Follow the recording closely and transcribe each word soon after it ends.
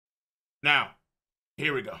Now,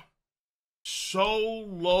 here we go.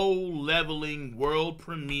 Solo Leveling world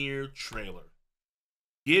premiere trailer.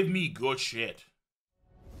 Give me good shit.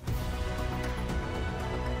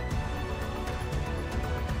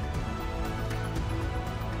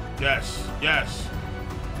 Yes, yes,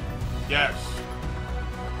 yes,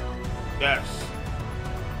 yes.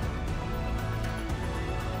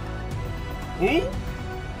 Who?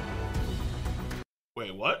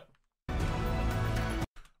 Wait, what?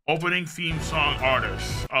 Opening theme song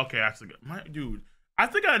artist. Okay, that's a good. My dude, I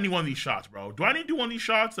think I need one of these shots, bro. Do I need to do one of these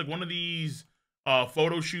shots? Like one of these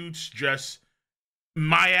photo shoots, just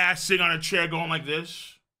my ass sitting on a chair going like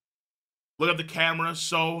this. Look at the camera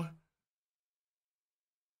so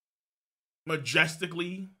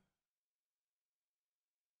majestically.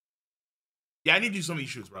 Yeah, I need to do some of these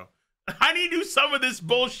shoots, bro. I need to do some of this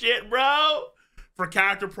bullshit, bro. For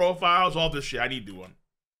character profiles, all this shit. I need to do one.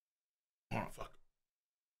 Hold on, fuck.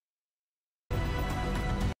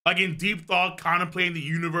 Like in deep thought, contemplating the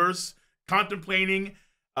universe, contemplating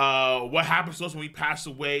what happens to us when we pass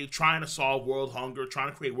away, trying to solve world hunger, trying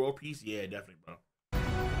to create world peace. Yeah, definitely, bro.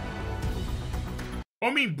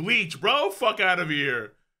 I mean, Bleach, bro. Fuck out of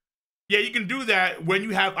here. Yeah, you can do that when you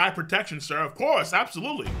have eye protection, sir. Of course,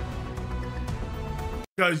 absolutely.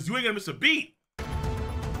 Because you ain't gonna miss a beat.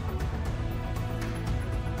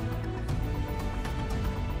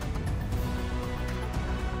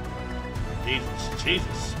 Jesus,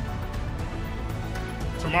 Jesus.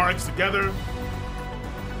 Tomorrow's together.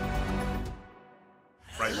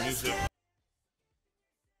 Right music.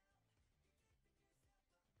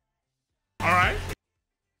 All right.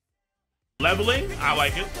 Leveling, I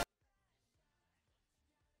like it.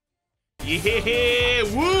 Yeah,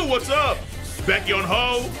 woo, what's up? Becky on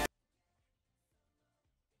Ho.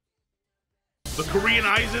 The Korean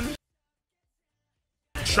Aizen.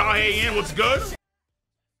 Cha Hae-in, what's good?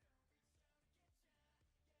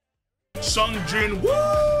 Sung Jin, woo!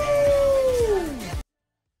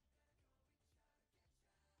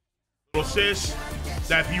 Little sis,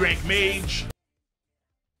 that B-rank mage.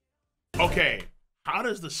 Okay, how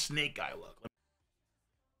does the snake guy look?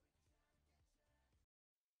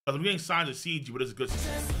 I'm getting signs of CG, but it's good to me.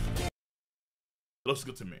 It looks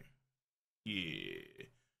good to me. Yeah.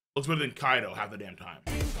 Looks better than Kaido half the damn time.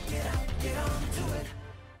 Get on to it.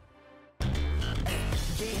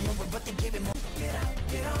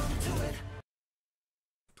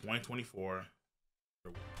 2024.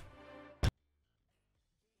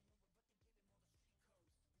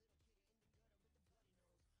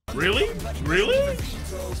 Really? Really?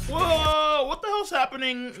 Whoa, what the hell's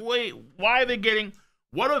happening? Wait, why are they getting...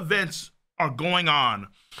 What events are going on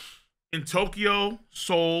in Tokyo,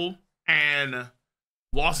 Seoul, and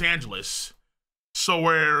Los Angeles so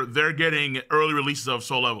where they're getting early releases of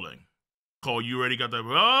Soul Leveling? Cole, you already got that?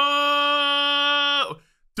 Oh!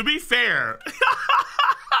 To be fair,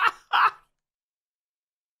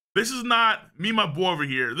 this is not me and my boy over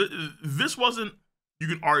here. This wasn't, you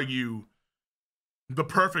can argue, the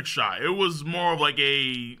perfect shot. It was more of like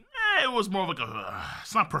a,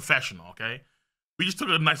 it's not professional, okay? We just took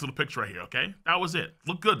a nice little picture right here, okay? That was it.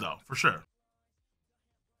 Looked good though, for sure.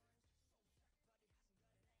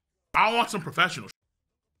 I want some professional.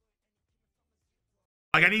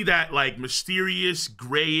 Like I need that like mysterious,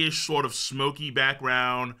 grayish, sort of smoky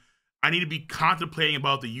background. I need to be contemplating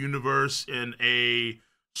about the universe in a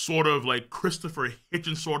sort of like Christopher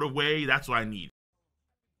Hitchens sort of way. That's what I need.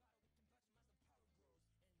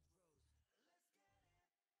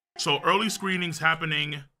 So early screenings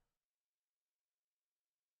happening.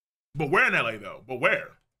 But where in LA though? But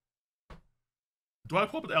where? Do I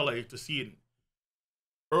pull up to LA to see an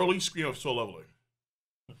early screen of Soul Leveling?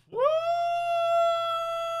 Well,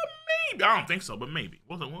 maybe. I don't think so, but maybe.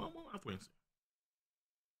 We'll have to wait and see.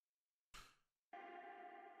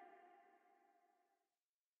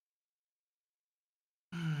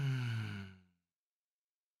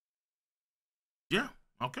 Yeah.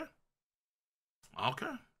 Okay.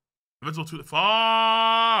 Okay. Invincible 2.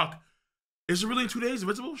 Fuck. Is it really in 2 days?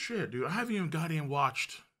 Invincible? Shit, dude. I haven't even goddamn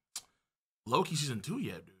watched Loki season 2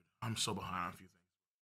 yet, dude. I'm so behind on a few things.